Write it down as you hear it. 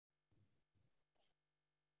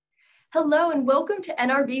Hello and welcome to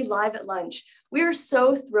NRB Live at Lunch. We are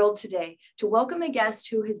so thrilled today to welcome a guest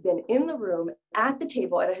who has been in the room at the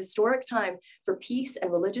table at a historic time for peace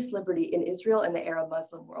and religious liberty in Israel and the Arab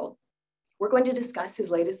Muslim world. We're going to discuss his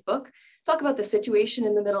latest book, talk about the situation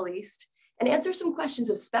in the Middle East, and answer some questions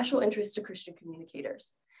of special interest to Christian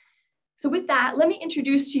communicators. So with that, let me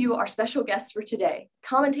introduce to you our special guest for today,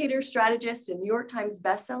 commentator, strategist, and New York Times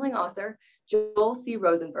bestselling author, Joel C.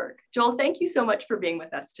 Rosenberg. Joel, thank you so much for being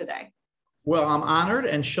with us today. Well, I'm honored,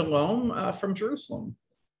 and shalom from Jerusalem.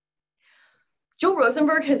 Joel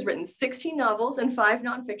Rosenberg has written 16 novels and 5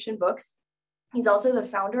 nonfiction books. He's also the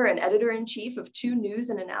founder and editor-in-chief of 2 news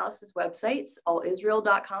and analysis websites,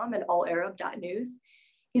 allisrael.com and allarab.news.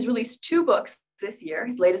 He's released 2 books this year,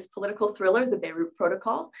 his latest political thriller, The Beirut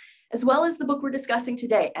Protocol, as well as the book we're discussing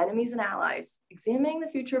today, Enemies and Allies, examining the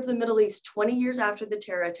future of the Middle East 20 years after the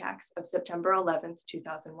terror attacks of September 11th,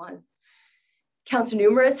 2001. Counts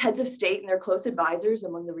numerous heads of state and their close advisors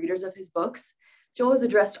among the readers of his books. Joel has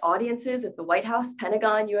addressed audiences at the White House,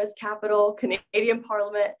 Pentagon, US Capitol, Canadian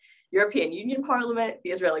Parliament, European Union Parliament, the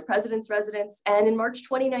Israeli president's residence, and in March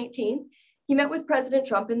 2019, he met with President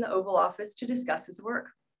Trump in the Oval Office to discuss his work.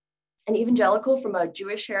 An evangelical from a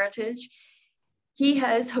Jewish heritage, he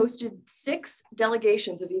has hosted 6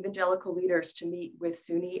 delegations of evangelical leaders to meet with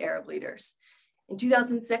Sunni Arab leaders. In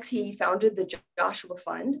 2006, he founded the Joshua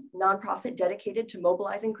Fund, a nonprofit dedicated to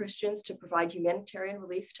mobilizing Christians to provide humanitarian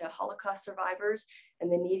relief to Holocaust survivors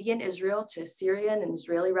and the needy in Israel, to Syrian and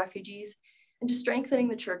Israeli refugees, and to strengthening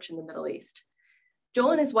the church in the Middle East.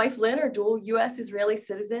 Joel and his wife, Lynn, are dual US-Israeli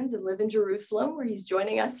citizens and live in Jerusalem, where he's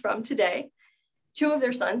joining us from today. 2 of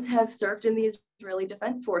their sons have served in the Israeli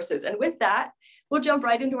Defense Forces. And with that, we'll jump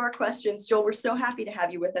right into our questions. Joel, we're so happy to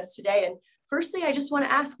have you with us today. And firstly, I just want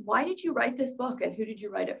to ask, why did you write this book and who did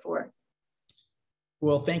you write it for?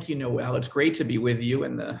 Well, thank you, Noelle. It's great to be with you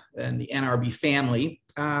and the NRB family.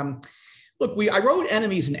 Look, I wrote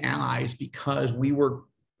Enemies and Allies because we were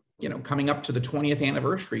coming up to the 20th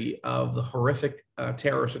anniversary of the horrific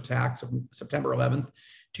terrorist attacks of September 11th,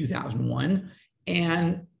 2001.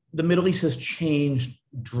 And the Middle East has changed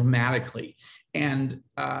dramatically. And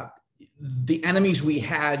the enemies we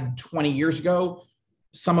had 20 years ago,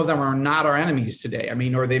 some of them are not our enemies today. I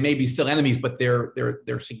mean, or they may be still enemies, but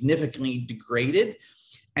they're significantly degraded.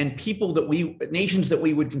 And nations that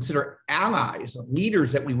we would consider allies,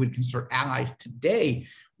 leaders that we would consider allies today,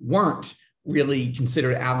 weren't really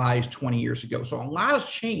considered allies 20 years ago. So a lot has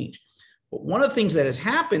changed. But one of the things that has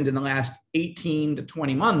happened in the last 18 to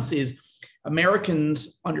 20 months is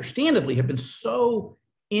Americans, understandably, have been so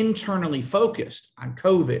internally focused on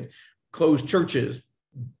COVID, closed churches,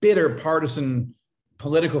 bitter partisan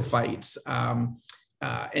political fights,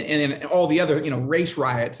 and all the other, race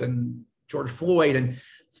riots and George Floyd and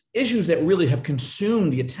issues that really have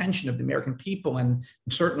consumed the attention of the American people and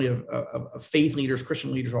certainly of faith leaders,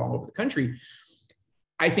 Christian leaders all over the country.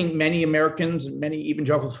 I think many Americans and many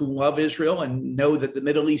evangelicals who love Israel and know that the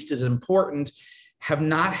Middle East is important have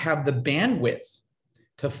not had the bandwidth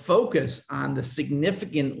to focus on the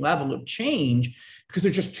significant level of change because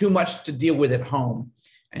there's just too much to deal with at home.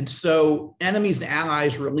 And so Enemies and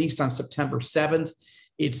Allies released on September 7th.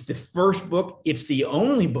 It's the first book. It's the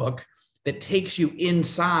only book that takes you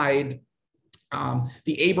inside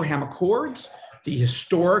the Abraham Accords, the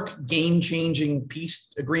historic game-changing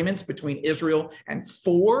peace agreements between Israel and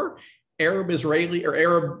 4 Arab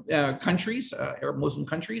countries, Arab Muslim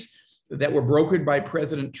countries, that were brokered by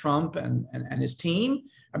President Trump and his team.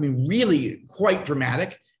 I mean, really quite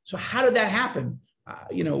dramatic. So how did that happen?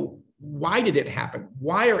 Why did it happen?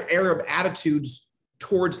 Why are Arab attitudes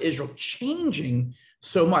towards Israel changing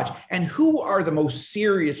so much? And who are the most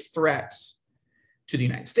serious threats to the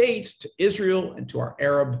United States, to Israel, and to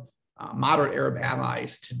our moderate Arab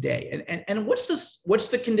allies today? And what's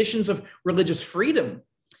the conditions of religious freedom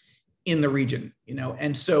in the region?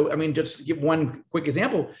 And so, I mean, just to give one quick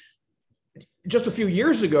example, just a few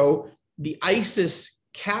years ago, the ISIS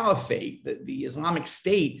caliphate, the Islamic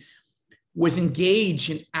State, was engaged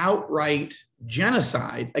in outright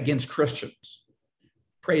genocide against Christians.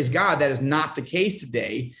 Praise God, that is not the case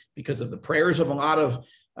today because of the prayers of a lot of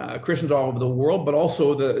Christians all over the world, but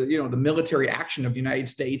also the military action of the United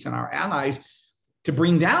States and our allies to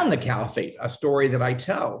bring down the caliphate, a story that I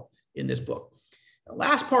tell in this book. The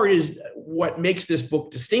last part is what makes this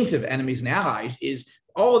book distinctive, Enemies and Allies, is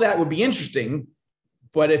all of that would be interesting.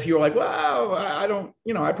 But if you're like, well, I don't,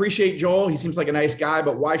 I appreciate Joel. He seems like a nice guy,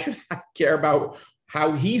 but why should I care about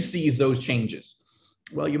how he sees those changes?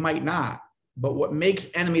 Well, you might not. But what makes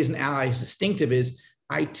Enemies and Allies distinctive is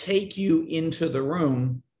I take you into the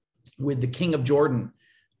room with the king of Jordan,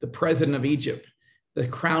 the president of Egypt, the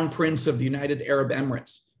Crown Prince of the United Arab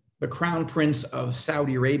Emirates, the Crown Prince of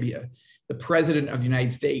Saudi Arabia, the President of the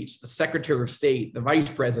United States, the Secretary of State, the Vice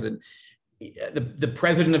President, the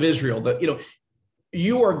President of Israel.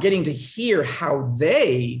 You are getting to hear how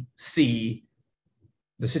they see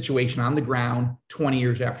the situation on the ground 20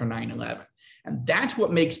 years after 9/11. And that's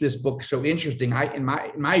what makes this book so interesting, in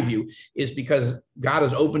my view, is because God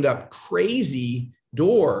has opened up crazy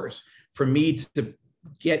doors for me to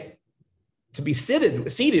get to be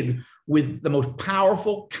seated with the most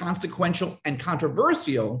powerful, consequential, and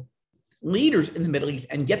controversial leaders in the Middle East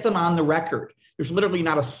and get them on the record. There's literally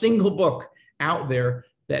not a single book out there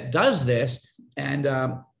that does this. And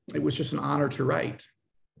it was just an honor to write.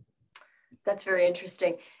 That's very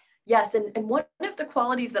interesting. Yes, and one of the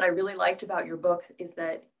qualities that I really liked about your book is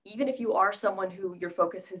that even if you are someone who your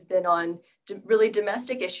focus has been on really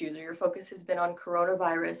domestic issues, or your focus has been on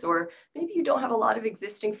coronavirus, or maybe you don't have a lot of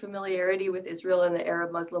existing familiarity with Israel and the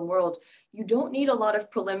Arab Muslim world, you don't need a lot of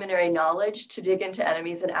preliminary knowledge to dig into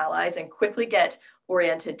enemies and allies and quickly get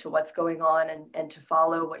oriented to what's going on and to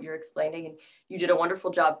follow what you're explaining. And you did a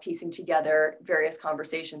wonderful job piecing together various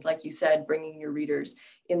conversations, like you said, bringing your readers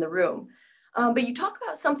in the room. But you talk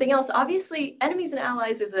about something else. Obviously, Enemies and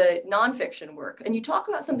Allies is a nonfiction work, and you talk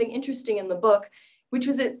about something interesting in the book, which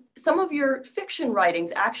was that some of your fiction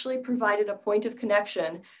writings actually provided a point of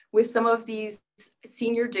connection with some of these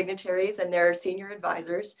senior dignitaries and their senior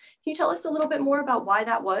advisors. Can you tell us a little bit more about why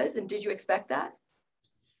that was, and did you expect that?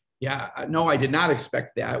 Yeah, no, I did not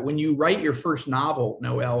expect that. When you write your first novel,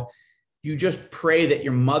 Noelle, you just pray that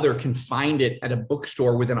your mother can find it at a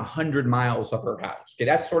bookstore within 100 miles of her house. Okay,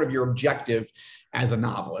 that's sort of your objective as a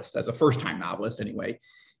novelist, as a first-time novelist anyway.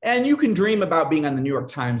 And you can dream about being on the New York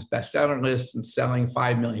Times bestseller list and selling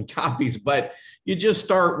 5 million copies, but you just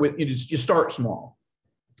start with, you start small.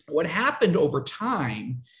 What happened over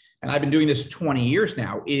time, and I've been doing this 20 years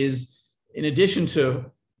now, is in addition to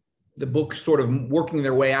the books sort of working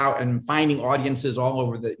their way out and finding audiences all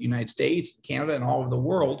over the United States, Canada, and all over the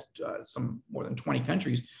world, some more than 20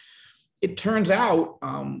 countries, it turns out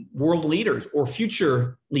world leaders or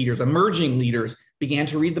future leaders, emerging leaders, began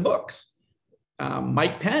to read the books.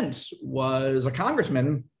 Mike Pence was a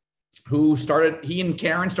congressman who he and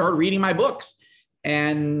Karen started reading my books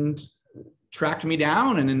and tracked me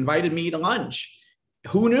down and invited me to lunch.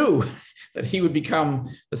 Who knew that he would become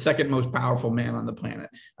the second most powerful man on the planet?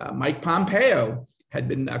 Mike Pompeo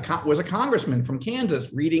was a congressman from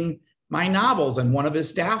Kansas reading my novels, and one of his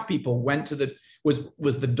staff people was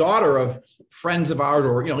the daughter of friends of ours,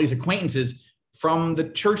 or at least acquaintances from the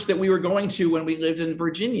church that we were going to when we lived in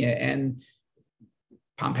Virginia. And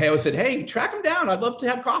Pompeo said, "Hey, track him down. I'd love to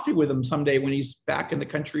have coffee with him someday when he's back in the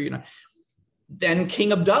country." Then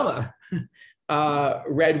King Abdullah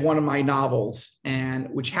read one of my novels,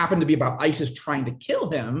 which happened to be about ISIS trying to kill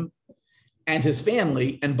him and his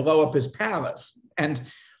family and blow up his palace. And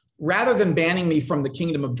rather than banning me from the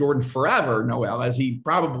Kingdom of Jordan forever, Noelle, as he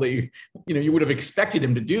probably, you would have expected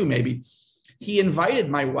him to do maybe, he invited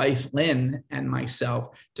my wife, Lynn, and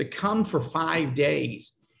myself to come for 5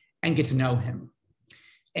 days and get to know him.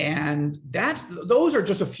 And those are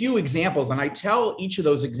just a few examples. And I tell each of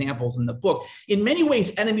those examples in the book. In many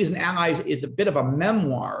ways, Enemies and Allies is a bit of a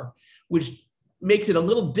memoir, which makes it a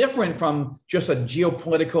little different from just a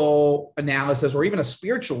geopolitical analysis or even a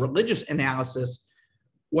spiritual, religious analysis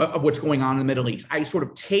of what's going on in the Middle East. I sort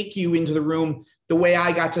of take you into the room the way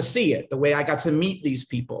I got to see it, the way I got to meet these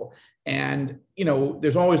people. And,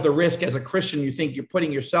 there's always the risk as a Christian, you think you're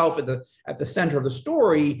putting yourself at the center of the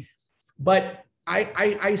story. But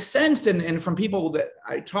I sensed, and from people that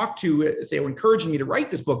I talked to, as they were encouraging me to write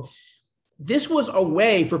this book, this was a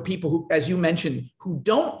way for people who, as you mentioned, who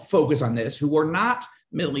don't focus on this, who are not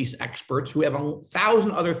Middle East experts, who have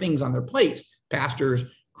 1,000 other things on their plates, pastors,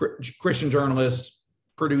 Christian journalists,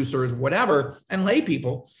 producers, whatever, and lay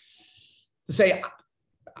people, to say,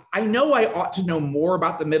 I know I ought to know more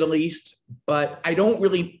about the Middle East, but I don't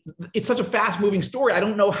really, it's such a fast moving story. I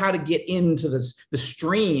don't know how to get into the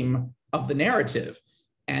stream of the narrative.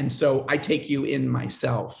 And so I take you in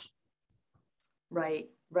myself. Right.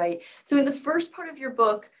 So in the first part of your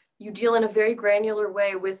book, you deal in a very granular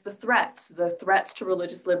way with the threats to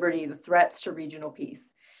religious liberty, the threats to regional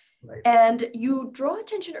peace. Right. And you draw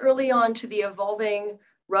attention early on to the evolving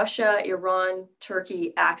Russia, Iran,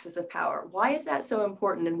 Turkey axis of power. Why is that so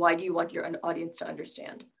important, and why do you want your audience to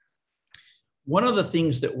understand? One of the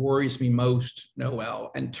things that worries me most,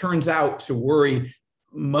 Noelle, and turns out to worry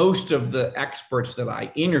most of the experts that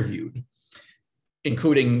I interviewed,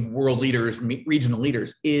 including world leaders, regional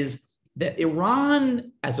leaders, is that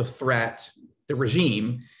Iran as a threat, the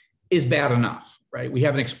regime, is bad enough. right? We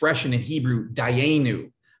have an expression in Hebrew,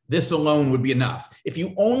 dayenu. This alone would be enough. If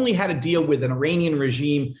you only had to deal with an Iranian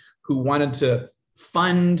regime who wanted to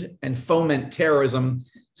fund and foment terrorism,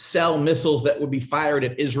 sell missiles that would be fired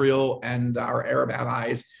at Israel and our Arab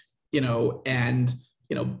allies, and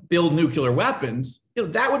build nuclear weapons,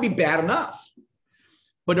 that would be bad enough.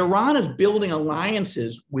 But Iran is building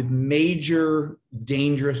alliances with major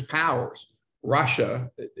dangerous powers.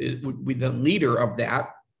 Russia would be the leader of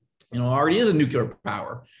that, already is a nuclear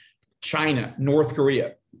power. China, North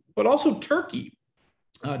Korea, but also Turkey.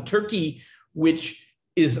 Turkey, which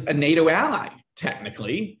is a NATO ally,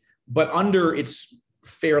 technically, but under its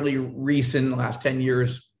fairly recent, last 10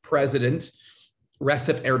 years, president,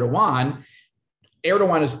 Recep Erdogan,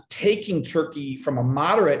 Erdogan is taking Turkey from a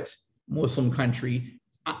moderate Muslim country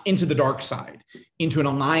into the dark side, into an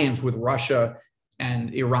alliance with Russia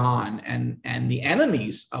and Iran and the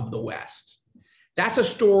enemies of the West. That's a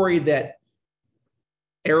story that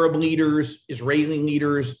Arab leaders, Israeli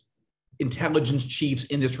leaders, intelligence chiefs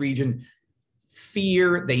in this region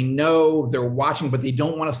fear. They know, they're watching, but they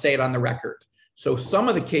don't want to say it on the record. So some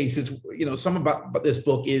of the cases, some about this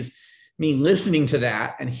book is me listening to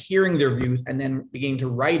that and hearing their views and then beginning to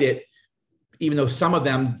write it, even though some of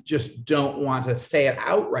them just don't want to say it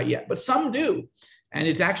outright yet, but some do. And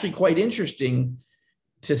it's actually quite interesting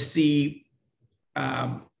to see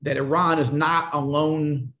that Iran is not a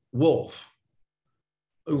lone wolf.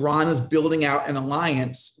 Iran is building out an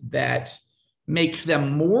alliance that makes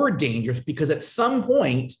them more dangerous, because at some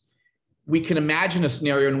point we can imagine a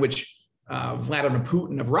scenario in which Vladimir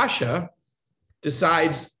Putin of Russia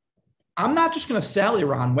decides, I'm not just going to sell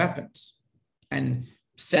Iran weapons and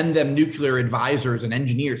send them nuclear advisors and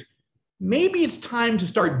engineers. Maybe it's time to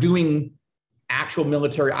start doing actual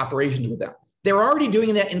military operations with them. They're already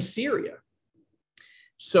doing that in Syria.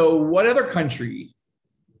 So what other country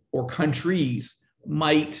or countries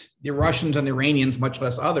might the Russians and the Iranians, much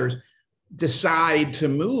less others, decide to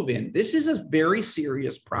move in? This is a very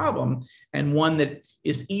serious problem, and one that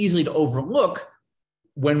is easily to overlook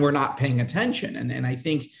when we're not paying attention. And I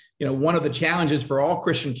think, one of the challenges for all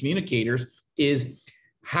Christian communicators is,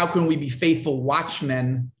 how can we be faithful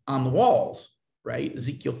watchmen on the walls, right?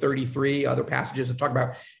 Ezekiel 33, other passages that talk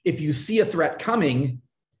about, if you see a threat coming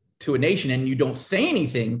to a nation and you don't say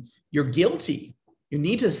anything, you're guilty. You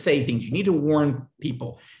need to say things. You need to warn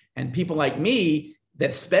people. And people like me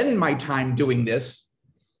that spend my time doing this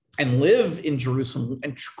and live in Jerusalem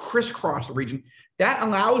and crisscross the region, that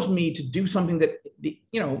allows me to do something that,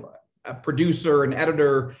 a producer, an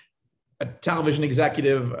editor, a television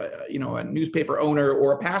executive, a newspaper owner,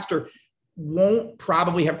 or a pastor won't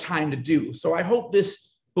probably have time to do. So I hope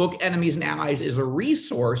this book, Enemies and Allies, is a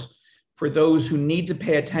resource for those who need to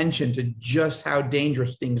pay attention to just how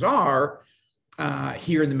dangerous things are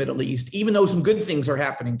here in the Middle East, even though some good things are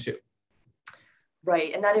happening too.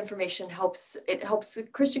 Right, and that information helps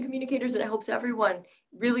Christian communicators, and it helps everyone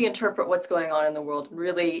really interpret what's going on in the world,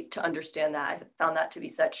 really to understand that. I found that to be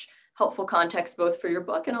such helpful context, both for your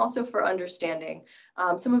book and also for understanding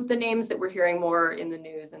some of the names that we're hearing more in the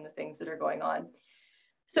news and the things that are going on.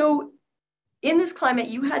 So in this climate,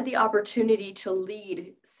 you had the opportunity to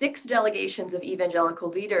lead 6 delegations of evangelical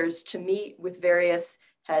leaders to meet with various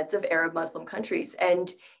heads of Arab Muslim countries.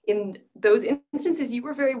 And in those instances, you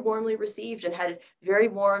were very warmly received and had very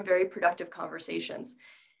warm, very productive conversations.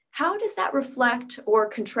 How does that reflect or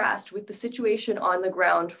contrast with the situation on the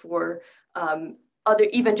ground for other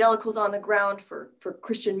evangelicals on the ground, for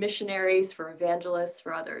Christian missionaries, for evangelists,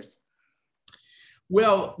 for others?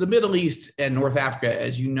 Well, the Middle East and North Africa,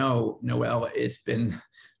 as you know, Noelle, it's been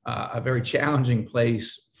a very challenging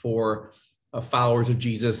place for followers of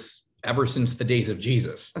Jesus ever since the days of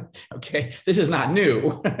Jesus. Okay, this is not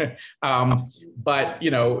new, but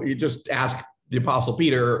you just ask the Apostle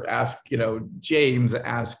Peter, ask James,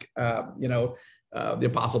 ask the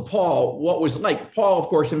Apostle Paul what was like. Paul, of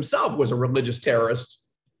course, himself was a religious terrorist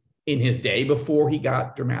in his day before he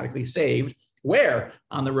got dramatically saved. Where?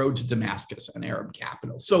 On the road to Damascus, an Arab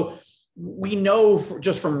capital. So we know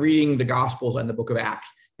just from reading the Gospels and the book of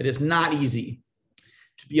Acts that it's not easy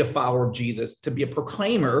to be a follower of Jesus, to be a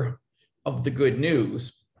proclaimer of the good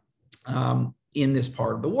news in this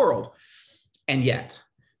part of the world. And yet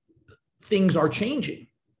things are changing,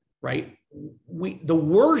 right? The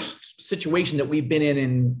worst situation that we've been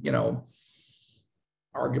in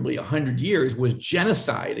arguably 100 years was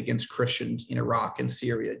genocide against Christians in Iraq and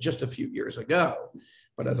Syria just a few years ago.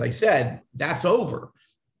 But as I said, that's over,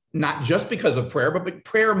 not just because of prayer, but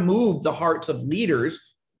prayer moved the hearts of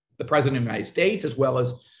leaders, the President of the United States, as well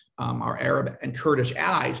as our Arab and Kurdish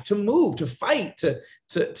allies, to move, to fight,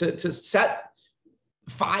 to set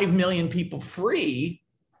 5 million people free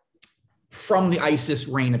from the ISIS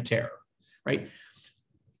reign of terror, right?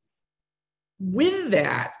 With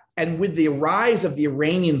that, and with the rise of the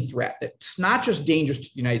Iranian threat, that's not just dangerous to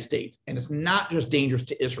the United States, and it's not just dangerous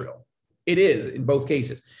to Israel. It is in both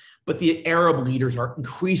cases. But the Arab leaders are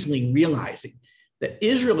increasingly realizing that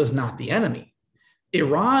Israel is not the enemy.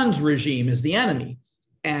 Iran's regime is the enemy.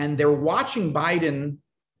 And they're watching Biden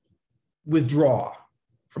withdraw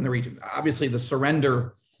from the region. Obviously, the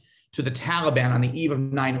surrender to the Taliban on the eve of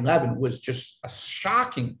 9/11 was just a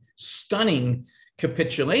shocking, stunning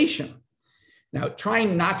capitulation. Now,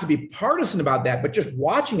 trying not to be partisan about that, but just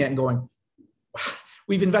watching it and going,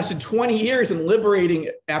 we've invested 20 years in liberating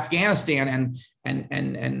Afghanistan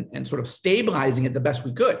and sort of stabilizing it the best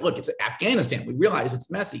we could. Look, it's Afghanistan. We realize it's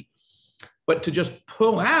messy. But to just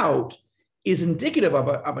pull out is indicative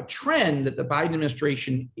of a trend that the Biden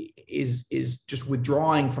administration is just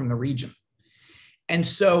withdrawing from the region. And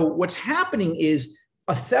so what's happening is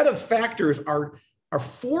a set of factors are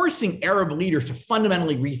forcing Arab leaders to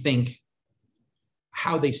fundamentally rethink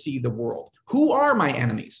how they see the world. Who are my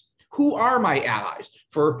enemies? Who are my allies?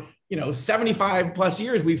 For 75 plus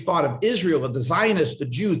years, we've thought of Israel, of the Zionists, the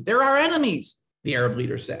Jews. They're our enemies, the Arab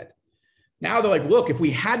leaders said. Now they're like, look, if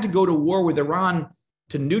we had to go to war with Iran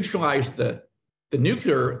to neutralize the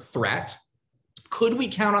nuclear threat, could we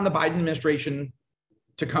count on the Biden administration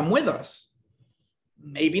to come with us?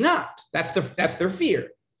 Maybe not. That's their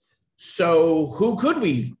fear. So who could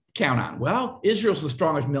we count on? Well, Israel's the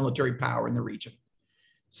strongest military power in the region.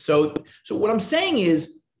 So what I'm saying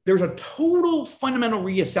is there's a total fundamental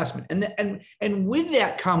reassessment. And with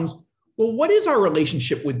that comes, well, what is our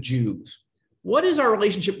relationship with Jews? What is our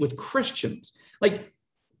relationship with Christians? Like,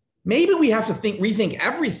 maybe we have to rethink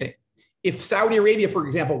everything. If Saudi Arabia, for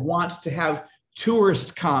example, wants to have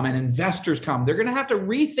tourists come and investors come, they're going to have to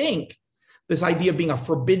rethink this idea of being a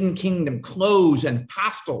forbidden kingdom, closed and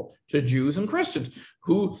hostile to Jews and Christians.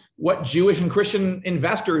 What Jewish and Christian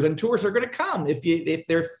investors and tourists are going to come if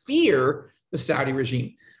they fear the Saudi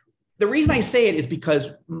regime? The reason I say it is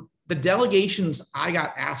because the delegations I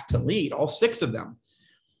got asked to lead, all 6 of them,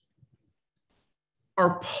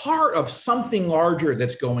 are part of something larger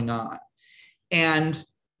that's going on. And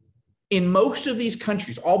in most of these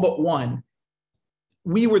countries, all but one,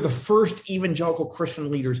 we were the first evangelical Christian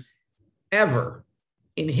leaders ever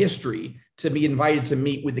in history to be invited to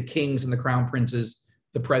meet with the kings and the crown princes,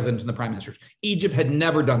 the presidents and the prime ministers. Egypt had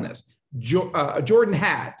never done this. Jordan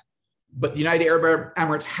had, but the United Arab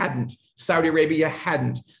Emirates hadn't. Saudi Arabia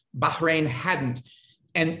hadn't. Bahrain hadn't.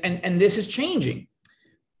 And this is changing.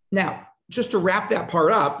 Now, just to wrap that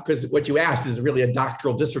part up, because what you asked is really a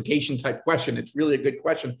doctoral dissertation type question. It's really a good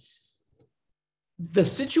question. The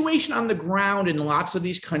situation on the ground in lots of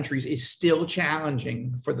these countries is still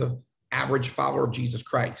challenging for the average follower of Jesus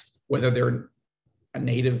Christ, whether they're a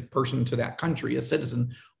native person to that country, a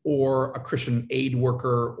citizen, or a Christian aid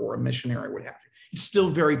worker or a missionary, what have you. It's still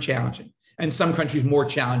very challenging. And some countries more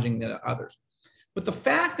challenging than others. But the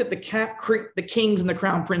fact that the kings and the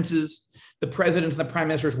crown princes, the presidents and the prime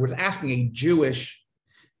ministers was asking a Jewish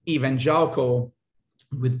evangelical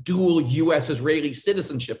with dual U.S. Israeli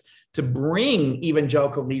citizenship to bring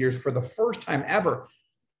evangelical leaders for the first time ever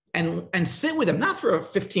and sit with them, not for a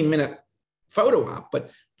 15-minute photo op,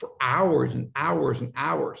 but for hours and hours and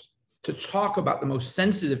hours to talk about the most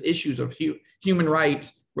sensitive issues of human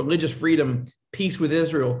rights, religious freedom, peace with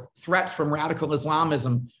Israel, threats from radical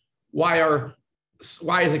Islamism. Why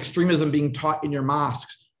is extremism being taught in your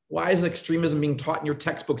mosques? Why is extremism being taught in your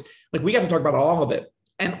textbooks? Like, we got to talk about all of it,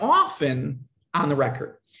 and often on the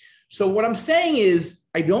record. So what I'm saying is,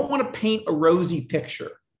 I don't want to paint a rosy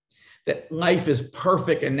picture that life is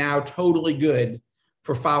perfect and now totally good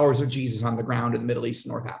for followers of Jesus on the ground in the Middle East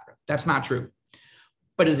and North Africa. That's not true.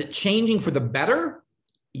 But is it changing for the better?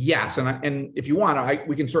 Yes. And if you want,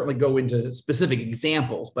 we can certainly go into specific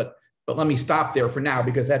examples, but let me stop there for now,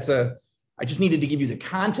 because I just needed to give you the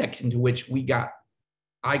context into which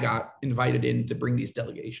I got invited in to bring these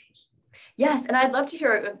delegations. Yes, and I'd love to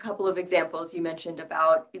hear a couple of examples you mentioned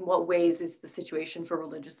about in what ways is the situation for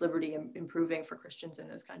religious liberty improving for Christians in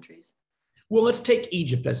those countries. Well, let's take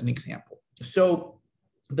Egypt as an example. So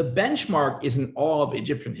the benchmark isn't all of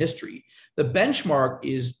Egyptian history. The benchmark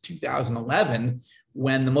is 2011,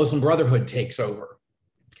 when the Muslim Brotherhood takes over.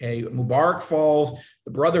 Okay, Mubarak falls,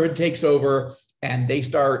 the Brotherhood takes over, and they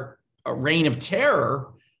start a reign of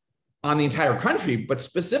terror on the entire country, but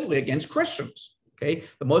specifically against Christians. Okay,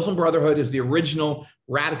 the Muslim Brotherhood is the original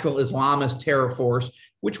radical Islamist terror force,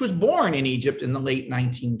 which was born in Egypt in the late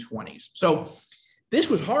 1920s. So this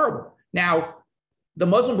was horrible. Now, the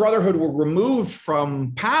Muslim Brotherhood were removed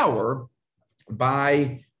from power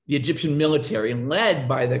by the Egyptian military, led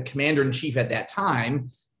by the commander-in-chief at that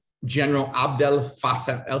time, General Abdel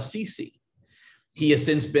Fattah el-Sisi. He has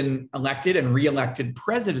since been elected and re-elected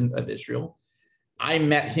president of Israel. I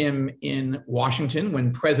met him in Washington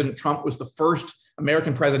when President Trump was the first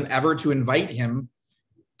American president ever to invite him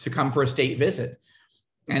to come for a state visit.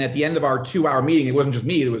 And at the end of our 2-hour meeting, it wasn't just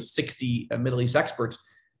me, there was 60 Middle East experts,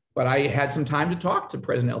 but I had some time to talk to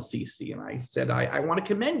President el-Sisi. And I said, I want to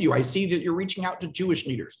commend you. I see that you're reaching out to Jewish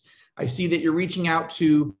leaders. I see that you're reaching out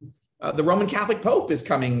to the Roman Catholic Pope is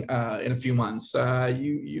coming in a few months.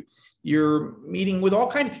 You're meeting with all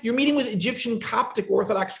kinds. You're meeting with Egyptian Coptic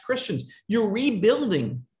Orthodox Christians. You're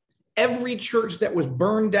rebuilding every church that was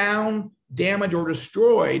burned down, damaged, or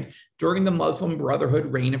destroyed during the Muslim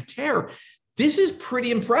Brotherhood reign of terror. This is pretty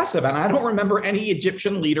impressive, and I don't remember any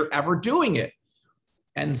Egyptian leader ever doing it.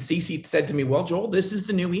 And Sisi said to me, "Well, Joel, this is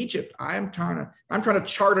the new Egypt. I'm trying to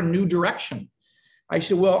chart a new direction." I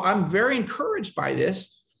said, "Well, I'm very encouraged by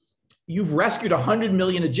this. You've rescued 100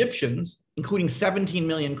 million Egyptians, including 17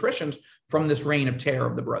 million Christians, from this reign of terror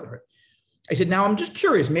of the Brotherhood." I said, "Now I'm just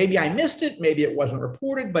curious, maybe I missed it, maybe it wasn't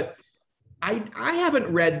reported, but I haven't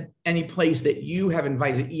read any place that you have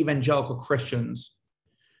invited evangelical Christians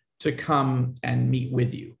to come and meet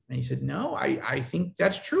with you." And he said, "No, I think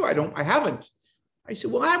that's true. I haven't." I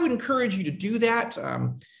said, "Well, I would encourage you to do that."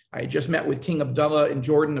 I just met with King Abdullah in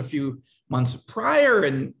Jordan a few months prior,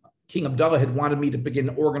 and King Abdullah had wanted me to begin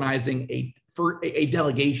organizing a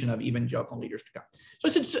delegation of evangelical leaders to come. So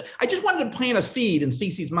I said, I just wanted to plant a seed in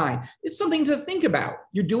Sisi's mind. It's something to think about.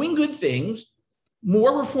 You're doing good things.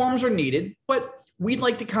 More reforms are needed, but we'd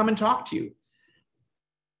like to come and talk to you.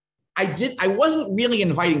 I wasn't really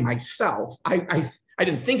inviting myself. I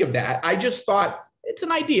didn't think of that. I just thought it's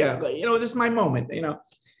an idea. This is my moment.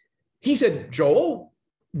 He said, "Joel,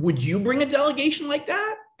 would you bring a delegation like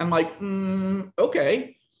that?" I'm like,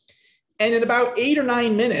 okay. And in about 8 or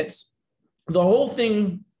 9 minutes, the whole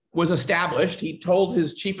thing was established. He told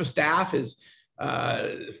his chief of staff, his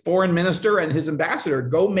foreign minister, and his ambassador,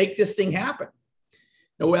 "Go make this thing happen."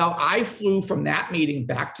 Noelle, I flew from that meeting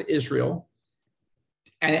back to Israel,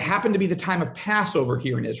 and it happened to be the time of Passover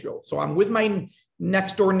here in Israel. So I'm with my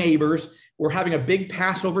next door neighbors. We're having a big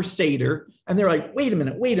Passover Seder, and they're like, wait a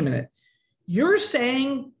minute. You're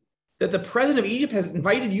saying that the president of Egypt has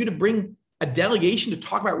invited you to bring a delegation to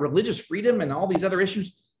talk about religious freedom and all these other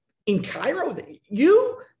issues in Cairo?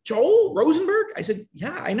 You, Joel Rosenberg? I said,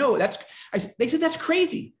 "Yeah, I know." They said, "That's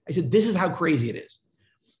crazy." I said, "This is how crazy it is.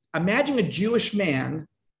 Imagine a Jewish man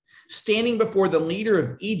standing before the leader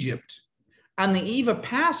of Egypt on the eve of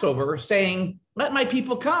Passover saying, 'Let my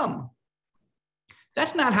people come.'"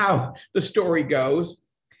 That's not how the story goes.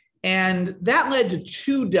 And that led to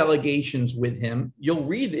 2 delegations with him. You'll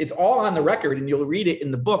read it. It's all on the record, and you'll read it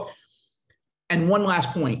in the book. And one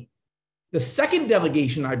last point. The second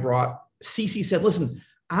delegation I brought, Sisi said, "Listen,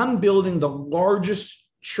 I'm building the largest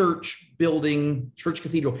church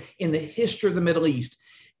cathedral in the history of the Middle East.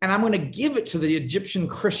 And I'm going to give it to the Egyptian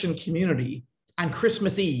Christian community on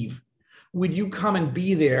Christmas Eve. Would you come and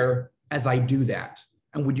be there as I do that?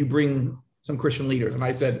 And would you bring some Christian leaders?" And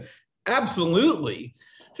I said, "Absolutely."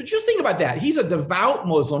 So just think about that. He's a devout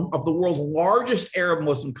Muslim of the world's largest Arab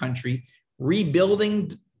Muslim country,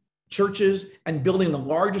 rebuilding churches and building the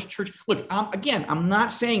largest church. Look, I'm not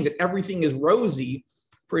saying that everything is rosy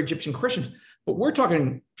for Egyptian Christians, but we're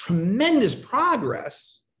talking tremendous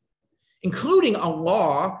progress, including a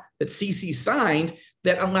law that Sisi signed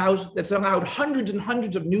that's allowed hundreds and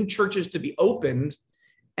hundreds of new churches to be opened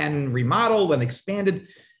and remodeled and expanded.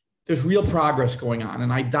 There's real progress going on,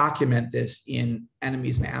 and I document this in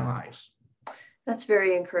Enemies and Allies. That's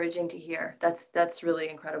very encouraging to hear. That's really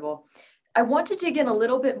incredible. I want to dig in a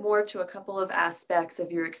little bit more to a couple of aspects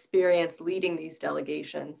of your experience leading these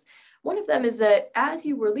delegations. One of them is that as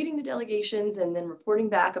you were leading the delegations and then reporting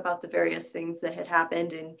back about the various things that had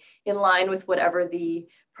happened in line with whatever the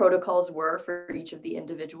protocols were for each of the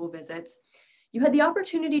individual visits, you had the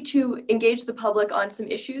opportunity to engage the public on some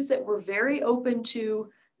issues that were very open to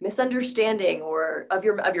misunderstanding or of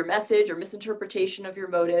your message or misinterpretation of your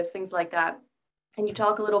motives, things like that. And you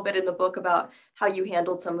talk a little bit in the book about how you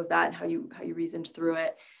handled some of that and how you reasoned through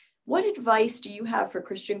it. What advice do you have for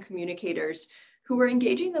Christian communicators who are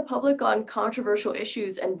engaging the public on controversial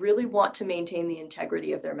issues and really want to maintain the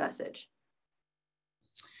integrity of their message?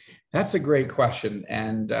 That's a great question.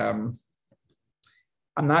 And I'm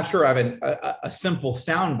not sure I have a simple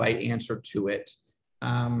soundbite answer to it.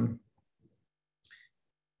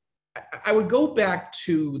 I would go back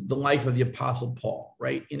to the life of the Apostle Paul,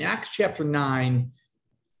 right? In Acts chapter 9,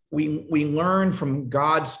 we learn from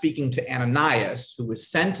God speaking to Ananias, who was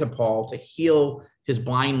sent to Paul to heal his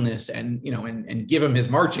blindness and give him his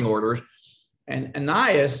marching orders. And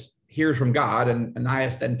Ananias hears from God, and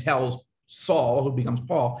Ananias then tells Saul, who becomes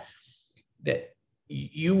Paul, that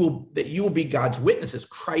you will be God's witnesses,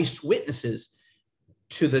 Christ's witnesses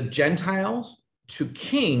to the Gentiles, to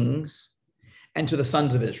kings, and to the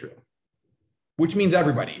sons of Israel, which means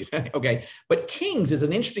everybody. Okay, but kings is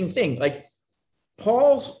an interesting thing. Like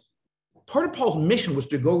part of Paul's mission was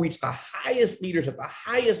to go reach the highest leaders at the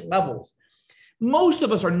highest levels. Most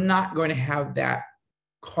of us are not going to have that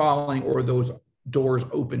calling or those doors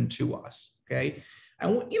open to us. Okay,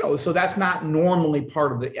 and so that's not normally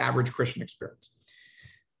part of the average Christian experience.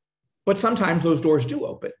 But sometimes those doors do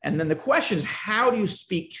open. And then the question is, how do you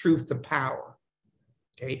speak truth to power?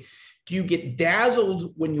 Okay. Do you get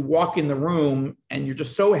dazzled when you walk in the room and you're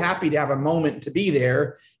just so happy to have a moment to be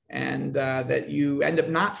there, and that you end up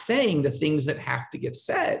not saying the things that have to get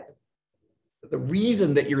said, the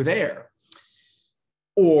reason that you're there?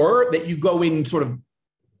 Or that you go in sort of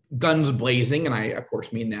guns blazing, and I, of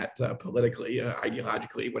course, mean that politically,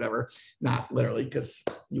 ideologically, whatever, not literally, because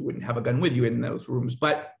you wouldn't have a gun with you in those rooms,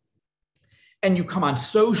 and you come on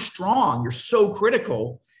so strong, you're so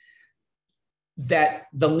critical that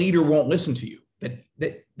the leader won't listen to you,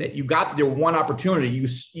 that you got their one opportunity.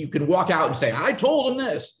 You can walk out and say, I told him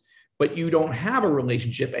this, but you don't have a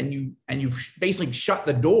relationship, and you basically shut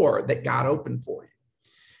the door that God opened for you.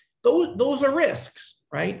 Those are risks,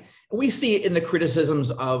 right? And we see it in the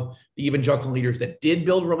criticisms of the evangelical leaders that did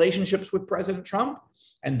build relationships with President Trump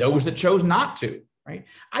and those that chose not to, right?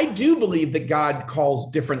 I do believe that God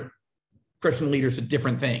calls different Christian leaders to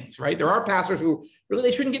different things, right? There are pastors who really,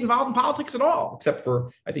 they shouldn't get involved in politics at all, except for,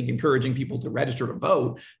 I think, encouraging people to register to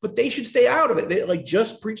vote, but they should stay out of it. They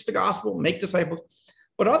just preach the gospel, make disciples.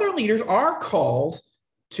 But other leaders are called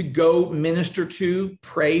to go minister to,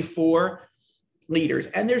 pray for leaders.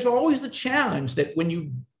 And there's always the challenge that when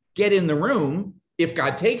you get in the room, if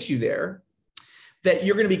God takes you there, that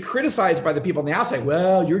you're going to be criticized by the people on the outside.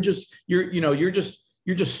 Well, you're just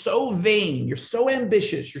so vain, you're so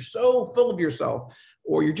ambitious, you're so full of yourself,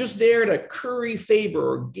 or you're just there to curry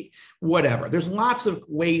favor or whatever. There's lots of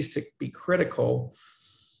ways to be critical.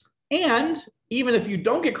 And even if you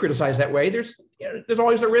don't get criticized that way, there's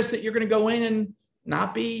always a risk that you're going to go in and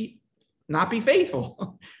not be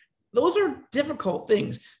faithful. Those are difficult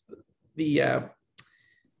things. The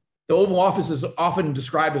Oval Office is often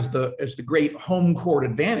described as the great home court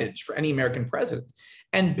advantage for any American president.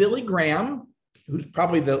 And Billy Graham, who's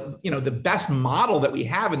probably the best model that we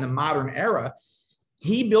have in the modern era,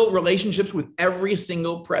 he built relationships with every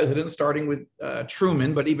single president, starting with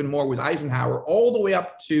Truman, but even more with Eisenhower, all the way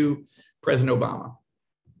up to President Obama.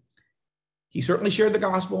 He certainly shared the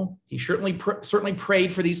gospel. He certainly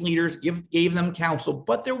prayed for these leaders, gave them counsel.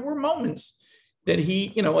 But there were moments that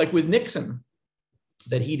he, like with Nixon,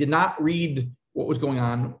 that he did not read what was going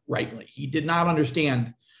on rightly. He did not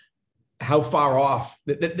understand how far off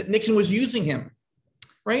that Nixon was using him,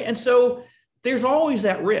 right? And so there's always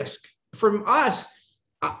that risk. From us,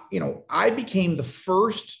 I became the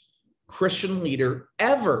first Christian leader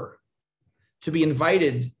ever to be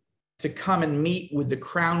invited to come and meet with the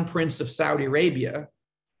Crown Prince of Saudi Arabia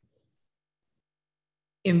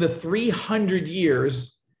in the 300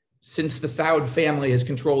 years since the Saud family has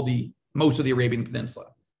controlled most of the Arabian Peninsula.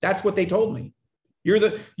 That's what they told me. You're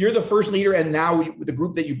the first leader, and now the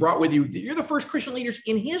group that you brought with you, you're the first Christian leaders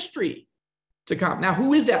in history to come. Now,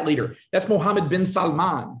 who is that leader? That's Mohammed bin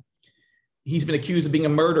Salman. He's been accused of being a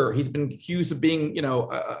murderer. He's been accused of being,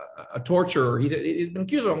 a torturer. He's been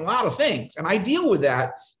accused of a lot of things. And I deal with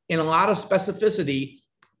that in a lot of specificity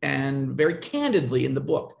and very candidly in the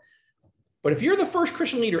book. But if you're the first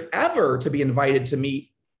Christian leader ever to be invited to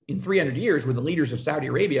meet in 300 years with the leaders of Saudi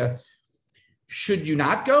Arabia, should you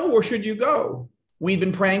not go or should you go? We've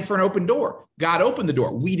been praying for an open door. God opened the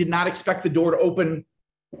door. We did not expect the door to open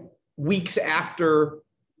weeks after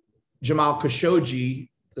Jamal Khashoggi,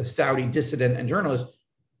 the Saudi dissident and journalist,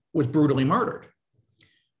 was brutally murdered.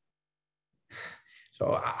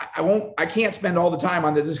 So I can't spend all the time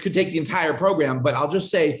on this. This could take the entire program, but I'll just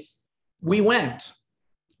say we went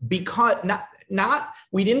because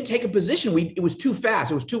we didn't take a position. It was too fast.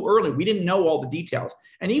 It was too early. We didn't know all the details.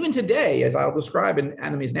 And even today, as I'll describe in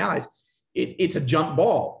Enemies and Allies, it's a jump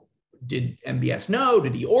ball. Did MBS know?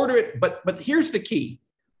 Did he order it? But here's the key.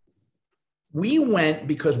 We went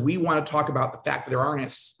because we want to talk about the fact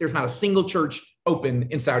that there's not a single church open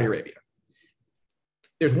in Saudi Arabia.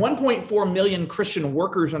 There's 1.4 million Christian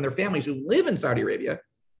workers and their families who live in Saudi Arabia,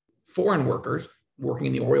 foreign workers working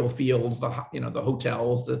in the oil fields, the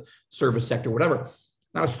hotels, the service sector, whatever.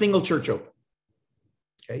 Not a single church open.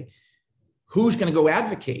 Okay. Who's going to go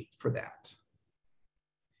advocate for that?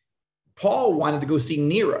 Paul wanted to go see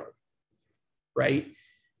Nero, right?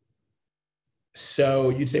 So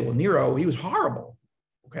you'd say, well, Nero, he was horrible.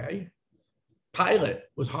 Okay. Pilate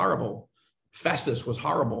was horrible. Festus was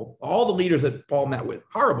horrible. All the leaders that Paul met with,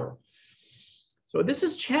 horrible. So this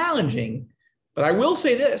is challenging, but I will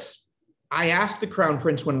say this. I asked the Crown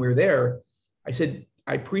Prince when we were there, I said,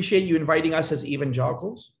 I appreciate you inviting us as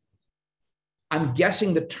evangelicals. I'm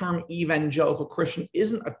guessing the term evangelical Christian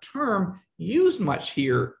isn't a term used much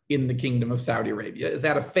here in the Kingdom of Saudi Arabia. Is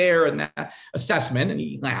that a fair assessment? And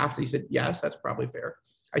he laughed. He said, yes, that's probably fair.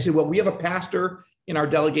 I said, well, we have a pastor in our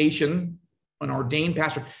delegation, an ordained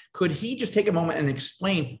pastor. Could he just take a moment and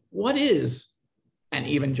explain what is an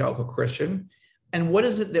evangelical Christian and what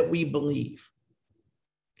is it that we believe?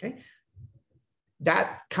 Okay.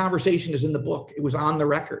 That conversation is in the book. It was on the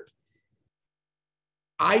record.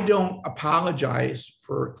 I don't apologize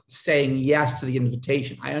for saying yes to the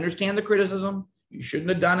invitation. I understand the criticism. You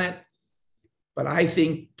shouldn't have done it. But I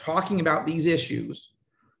think talking about these issues,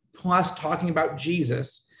 plus talking about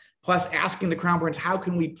Jesus, plus asking the Crown Prince, how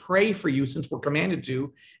can we pray for you since we're commanded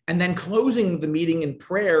to, and then closing the meeting in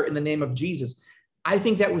prayer in the name of Jesus, I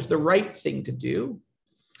think that was the right thing to do.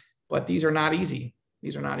 But these are not easy.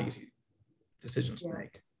 These are not easy decisions to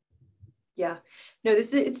make. Yeah, no,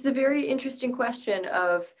 it's a very interesting question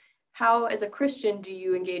of how, as a Christian, do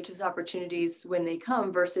you engage those opportunities when they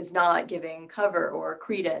come versus not giving cover or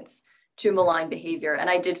credence to malign behavior. And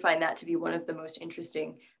I did find that to be one of the most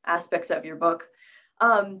interesting aspects of your book.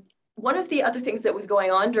 One of the other things that was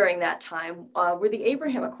going on during that time were the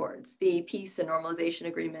Abraham Accords, the peace and normalization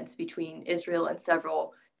agreements between Israel and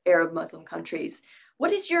several Arab Muslim countries.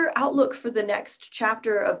 What is your outlook for the next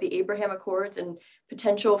chapter of the Abraham Accords and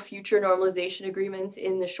potential future normalization agreements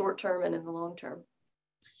in the short term and in the long term?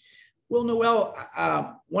 Well, Noelle,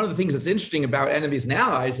 one of the things that's interesting about Enemies and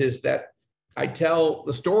Allies is that I tell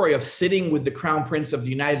the story of sitting with the Crown Prince of the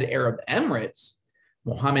United Arab Emirates,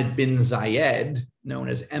 Mohammed bin Zayed, known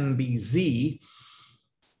as MBZ,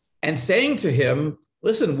 and saying to him,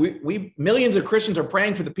 listen, we millions of Christians are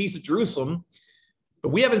praying for the peace of Jerusalem, but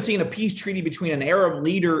we haven't seen a peace treaty between an Arab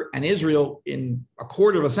leader and Israel in a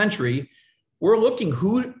quarter of a century. We're looking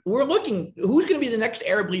who's going to be the next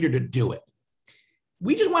Arab leader to do it.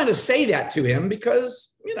 We just wanted to say that to him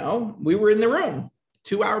because, we were in the room,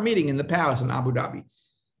 2-hour meeting in the palace in Abu Dhabi.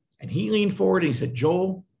 And he leaned forward and he said,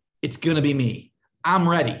 Joel, it's going to be me. I'm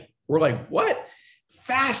ready. We're like, what?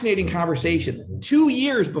 Fascinating conversation. 2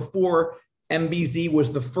 years before MBZ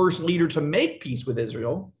was the first leader to make peace with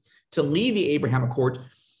Israel, to lead the Abraham Accords.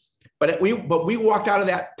 But we walked out of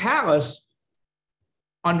that palace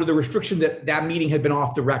under the restriction that that meeting had been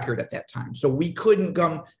off the record at that time. So we couldn't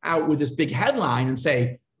come out with this big headline and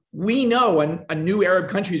say, we know a new Arab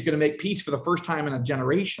country is going to make peace for the first time in a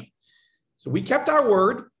generation. So we kept our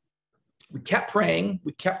word. We kept praying.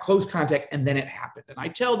 We kept close contact, and then it happened. And I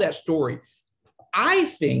tell that story. I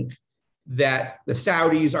think that the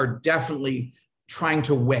Saudis are definitely trying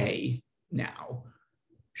to weigh now,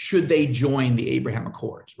 should they join the Abraham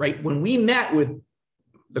Accords, right? When we met with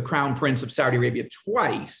the Crown Prince of Saudi Arabia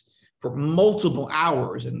twice for multiple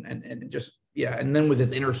hours and then with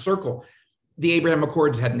his inner circle, the Abraham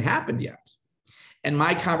Accords hadn't happened yet. And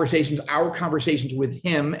our conversations with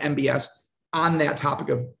him, MBS, on that topic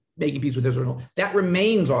of making peace with Israel, that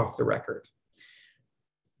remains off the record.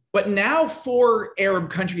 But now 4 Arab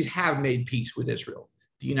countries have made peace with Israel: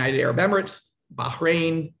 the United Arab Emirates,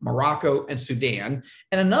 Bahrain, Morocco, and Sudan.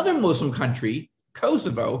 And another Muslim country,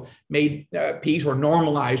 Kosovo, made peace or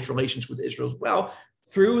normalized relations with Israel as well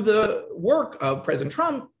through the work of President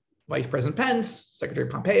Trump, Vice President Pence, Secretary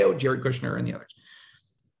Pompeo, Jared Kushner, and the others.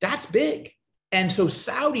 That's big. And so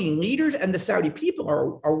Saudi leaders and the Saudi people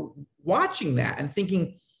are watching that and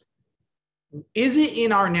thinking, is it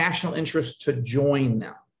in our national interest to join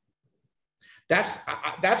them?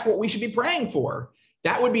 That's what we should be praying for.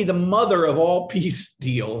 That would be the mother of all peace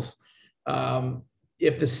deals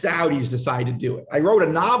if the Saudis decide to do it. I wrote a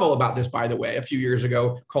novel about this, by the way, a few years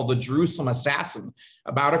ago called The Jerusalem Assassin,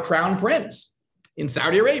 about a crown prince in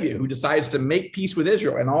Saudi Arabia who decides to make peace with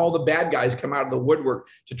Israel, and all the bad guys come out of the woodwork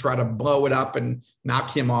to try to blow it up and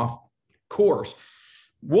knock him off course.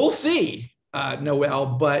 We'll see,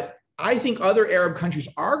 Noelle, but I think other Arab countries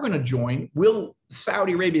are going to join. Will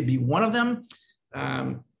Saudi Arabia be one of them?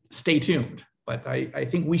 Stay tuned. But I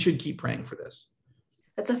think we should keep praying for this.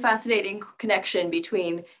 That's a fascinating connection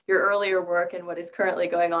between your earlier work and what is currently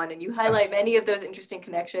going on. And you highlight many of those interesting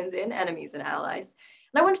connections in Enemies and Allies.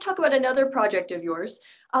 And I want to talk about another project of yours.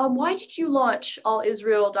 Why did you launch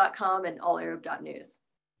allisrael.com and allarab.news?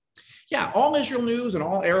 Yeah, all Israel news and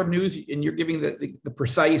all Arab news, and you're giving the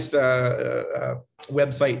precise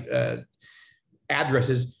website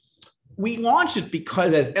addresses. We launched it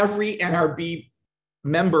because, as every NRB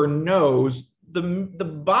member knows,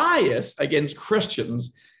 the bias against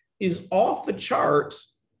Christians is off the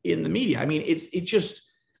charts in the media. I mean, it's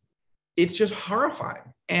just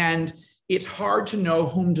horrifying, and it's hard to know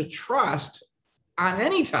whom to trust on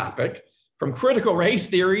any topic, from critical race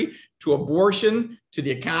theory to abortion to the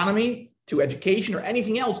economy to education or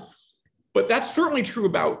anything else. But that's certainly true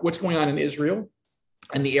about what's going on in Israel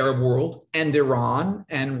and the Arab world and Iran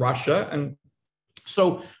and Russia. And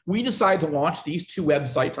so we decided to launch these two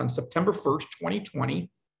websites on September 1st, 2020,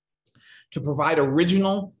 to provide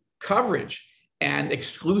original coverage and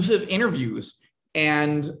exclusive interviews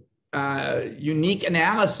and unique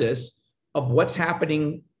analysis of what's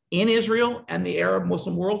happening in Israel and the Arab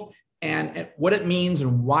Muslim world, and what it means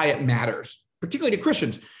and why it matters, particularly to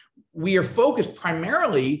Christians. We are focused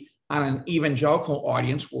primarily on an evangelical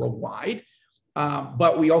audience worldwide,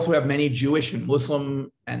 but we also have many Jewish and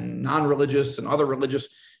Muslim and non-religious and other religious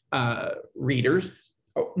readers.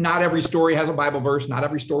 Not every story has a Bible verse. Not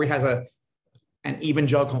every story has an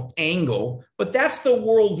evangelical angle, but that's the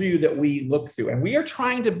worldview that we look through. And we are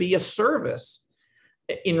trying to be a service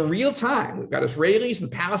in real time. We've got Israelis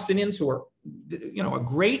and Palestinians who are, a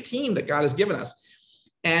great team that God has given us.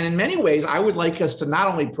 And in many ways, I would like us to not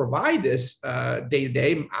only provide this day to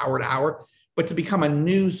day, hour to hour, but to become a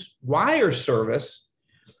news wire service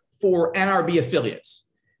for NRB affiliates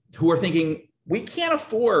who are thinking, we can't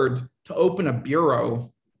afford to open a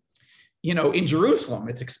bureau, in Jerusalem.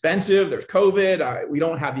 It's expensive. There's COVID. We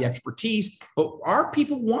don't have the expertise, but our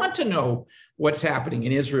people want to know what's happening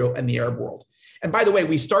in Israel and the Arab world. And by the way,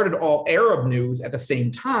 we started all Arab news at the same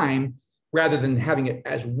time rather than having it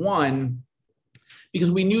as one, because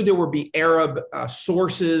we knew there would be Arab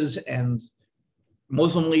sources and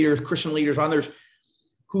Muslim leaders, Christian leaders, others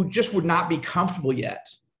who just would not be comfortable yet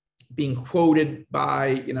being quoted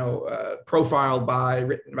by, profiled by,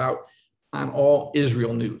 written about on all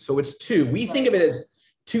Israel news. So it's two. We think of it as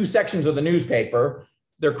two sections of the newspaper.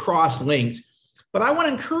 They're cross-linked. But I want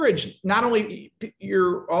to encourage not only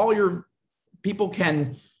all your people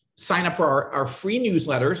can sign up for our free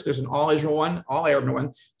newsletters. There's an all Israel one, all Arab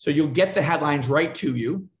one. So you'll get the headlines right to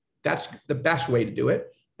you. That's the best way to do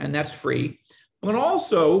it. And that's free. But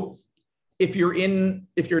also, if you're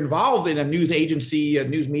involved in a news agency, a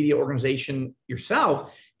news media organization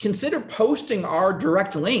yourself, consider posting our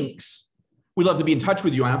direct links. We'd love to be in touch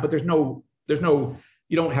with you on it, but you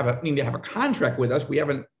don't need to have a contract with us. We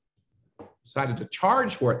haven't decided to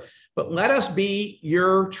charge for it, but let us be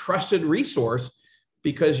your trusted resource,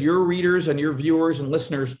 because your readers and your viewers and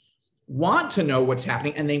listeners want to know what's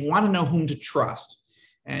happening, and they want to know whom to trust.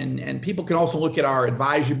 And people can also look at our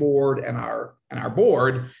advisory board and our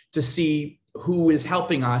board to see who is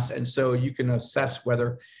helping us. And so you can assess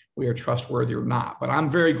whether we are trustworthy or not. But I'm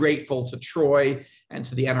very grateful to Troy and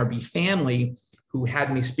to the NRB family who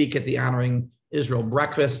had me speak at the Honoring Israel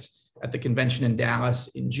breakfast at the convention in Dallas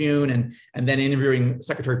in June, and then interviewing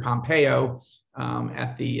Secretary Pompeo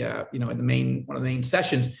at the in one of the main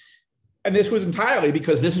sessions. And this was entirely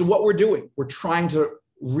because this is what we're doing. We're trying to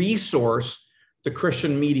resource the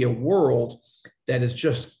Christian media world that is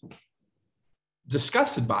just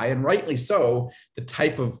disgusted by, and rightly so, the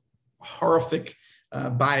type of horrific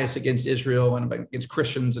bias against Israel and against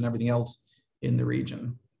Christians and everything else in the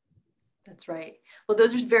region. That's right. Well,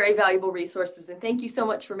 those are very valuable resources. And thank you so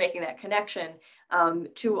much for making that connection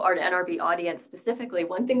to our NRB audience specifically.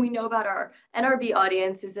 One thing we know about our NRB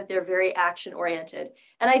audience is that they're very action oriented.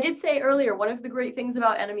 And I did say earlier, one of the great things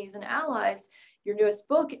about Enemies and Allies, your newest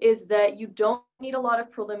book, is that you don't need a lot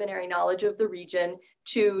of preliminary knowledge of the region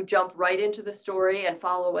to jump right into the story and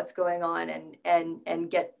follow what's going on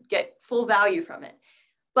and get full value from it.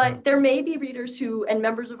 But there may be readers and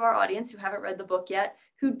members of our audience who haven't read the book yet,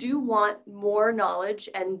 who do want more knowledge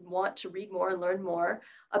and want to read more and learn more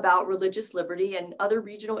about religious liberty and other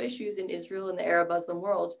regional issues in Israel and the Arab Muslim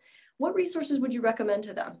world. What resources would you recommend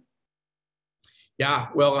to them? Yeah,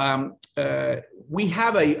 well, we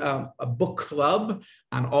have a book club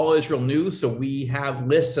on All Israel News. So we have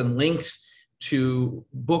lists and links to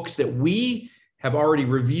books that we have already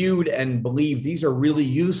reviewed and believe these are really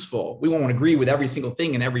useful. We won't agree with every single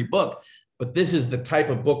thing in every book, but this is the type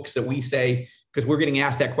of books that we say, because we're getting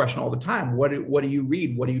asked that question all the time. What do you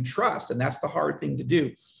read? What do you trust? And that's the hard thing to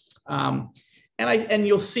do. And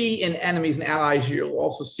you'll see in Enemies and Allies, you'll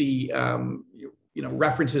also see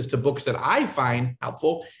references to books that I find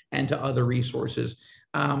helpful and to other resources.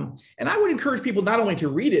 And I would encourage people not only to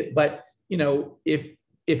read it, but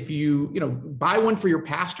if if you buy one for your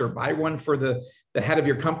pastor, buy one for the head of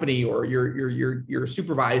your company or your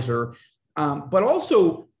supervisor. But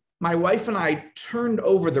also, my wife and I turned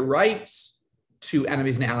over the rights to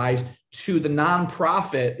Enemies and Allies to the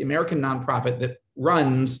nonprofit, the American nonprofit that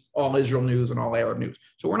runs All Israel News and All Arab News.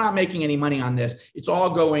 So we're not making any money on this. It's all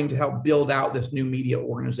going to help build out this new media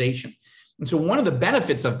organization. And so one of the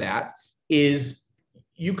benefits of that is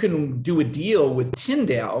you can do a deal with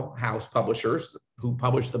Tyndale House Publishers, who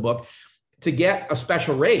published the book, to get a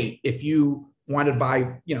special rate if you want to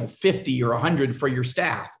buy 50 or 100 for your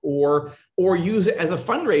staff, or use it as a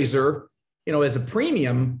fundraiser, as a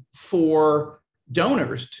premium for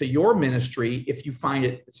donors to your ministry if you find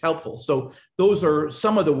it's helpful. So those are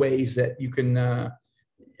some of the ways that you can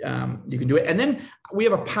do it. And then we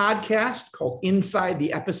have a podcast called Inside the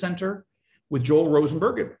Epicenter with Joel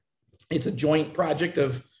Rosenberg. It's a joint project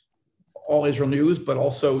of All Israel News, but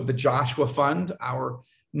also the Joshua Fund, our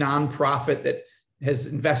nonprofit that has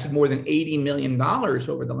invested more than $80 million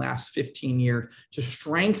over the last 15 years to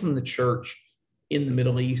strengthen the church in the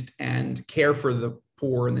Middle East and care for the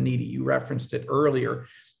poor and the needy. You referenced it earlier.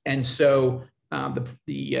 And so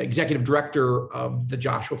the executive director of the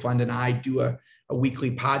Joshua Fund and I do a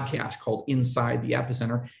weekly podcast called Inside the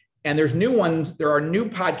Epicenter. And there's new ones. There are new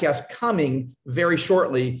podcasts coming very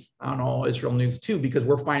shortly on All Israel News too, because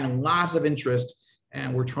we're finding lots of interest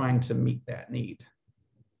and we're trying to meet that need.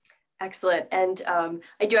 Excellent. And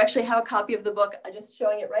I do actually have a copy of the book. I'm just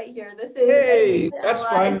showing it right here. This is Hey, that's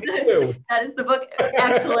fun too. That is the book.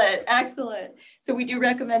 Excellent. Excellent. So we do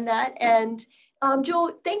recommend that. And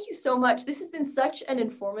Joel, thank you so much. This has been such an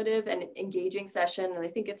informative and engaging session, and I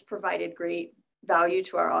think it's provided great value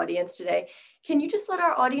to our audience today. Can you just let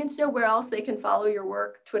our audience know where else they can follow your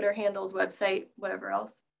work, Twitter handles, website, whatever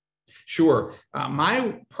else? Sure.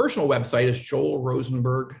 My personal website is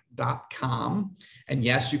joelrosenberg.com. And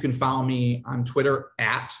yes, you can follow me on Twitter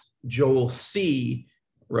at Joel C.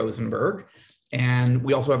 Rosenberg. And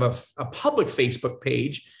we also have a public Facebook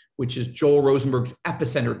page, which is Joel Rosenberg's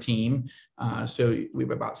Epicenter Team. So we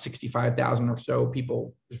have about 65,000 or so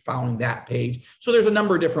people following that page. So there's a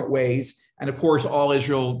number of different ways. And of course,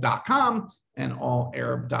 allisrael.com and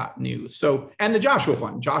allarab.news. So, and the Joshua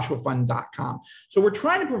Fund, joshuafund.com. So we're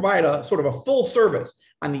trying to provide a sort of a full service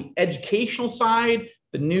on the educational side,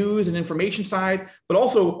 the news and information side, but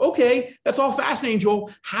also, okay, that's all fascinating,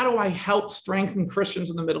 Joel. How do I help strengthen Christians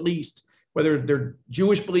in the Middle East, whether they're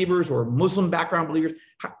Jewish believers or Muslim background believers?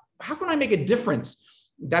 How can I make a difference?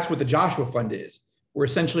 That's what the Joshua Fund is. We're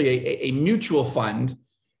essentially a mutual fund. And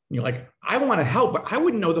you're like, I want to help, but I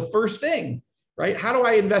wouldn't know the first thing, right? How do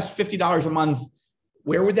I invest $50 a month?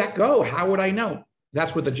 Where would that go? How would I know?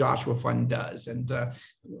 That's what the Joshua Fund does. And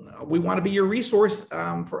we want to be your resource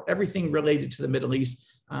for everything related to the Middle East,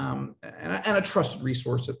 and a trusted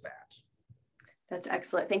resource at that. That's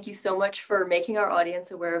excellent. Thank you so much for making our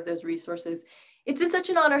audience aware of those resources. It's been such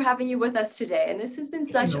an honor having you with us today. And this has been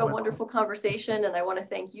such a wonderful conversation. And I want to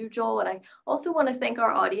thank you, Joel. And I also want to thank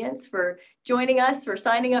our audience for joining us, for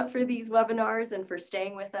signing up for these webinars, and for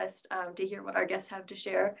staying with us to hear what our guests have to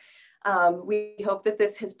share. We hope that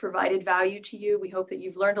this has provided value to you. We hope that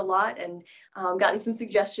you've learned a lot and gotten some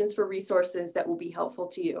suggestions for resources that will be helpful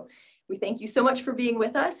to you. We thank you so much for being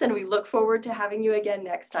with us, and we look forward to having you again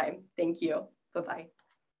next time. Thank you. Bye-bye.